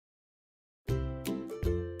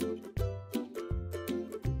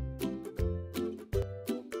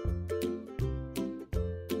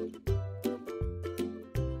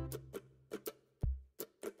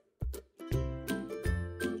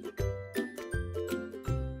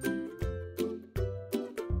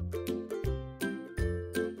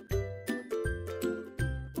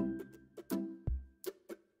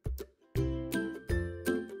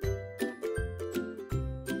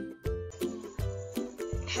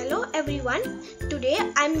Hello everyone, today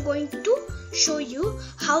I'm going to show you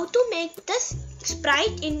how to make the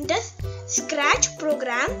sprite in the Scratch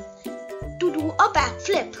program to do a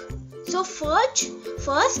backflip. So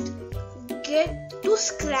first get to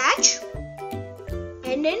Scratch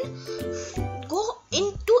and then go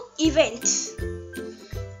into events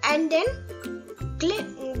and then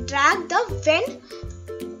drag the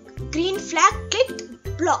when green flag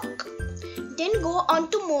clicked block. Then go on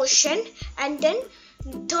to motion and then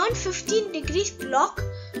turn 15 degrees block,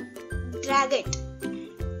 drag it.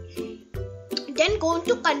 Then go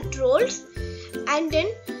into controls and then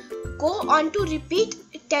go on to repeat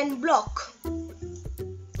 10 block.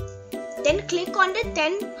 Then click on the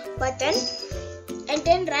 10 button and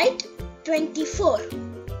then write 24.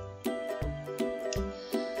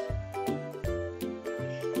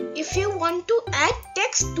 If you want to add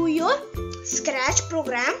text to your Scratch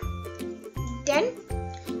program, then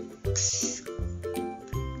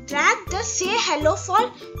drag the say hello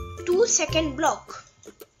for 2-second block.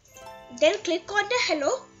 Then click on the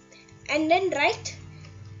hello and then write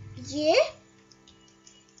yeah,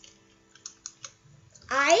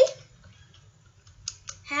 I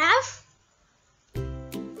have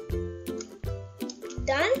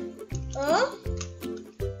done a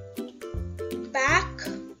back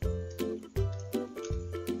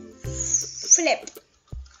flip.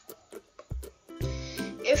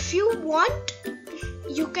 If you want,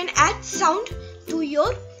 you can add sound to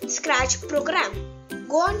your Scratch program.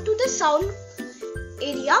 Go on to the sound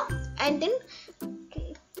area and then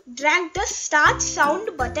drag the start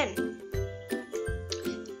sound button.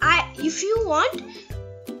 If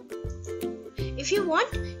you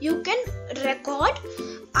want, you can record.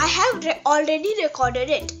 I have already recorded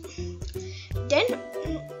it. Then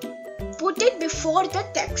put it before the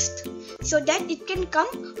text so that it can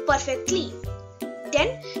come perfectly.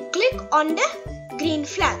 Then click on the green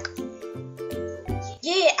flag.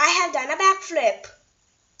 Yay, I have done a backflip.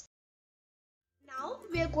 Now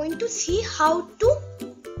we are going to see how to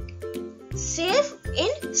save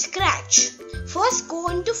in Scratch. First go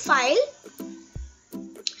into File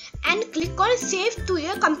and click on Save to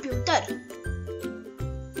your computer.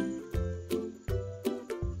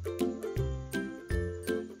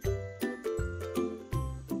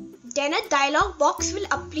 Then a dialog box will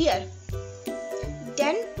appear.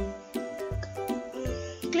 Then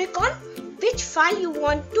click on which file you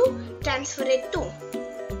want to transfer it to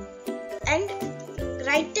and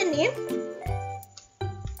write the name.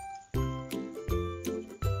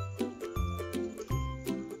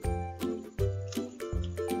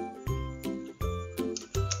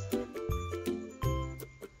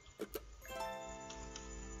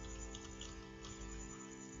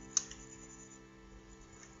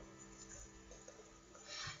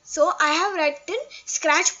 So I have written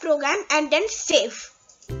Scratch program and then save.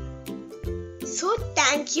 So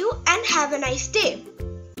thank you and have a nice day.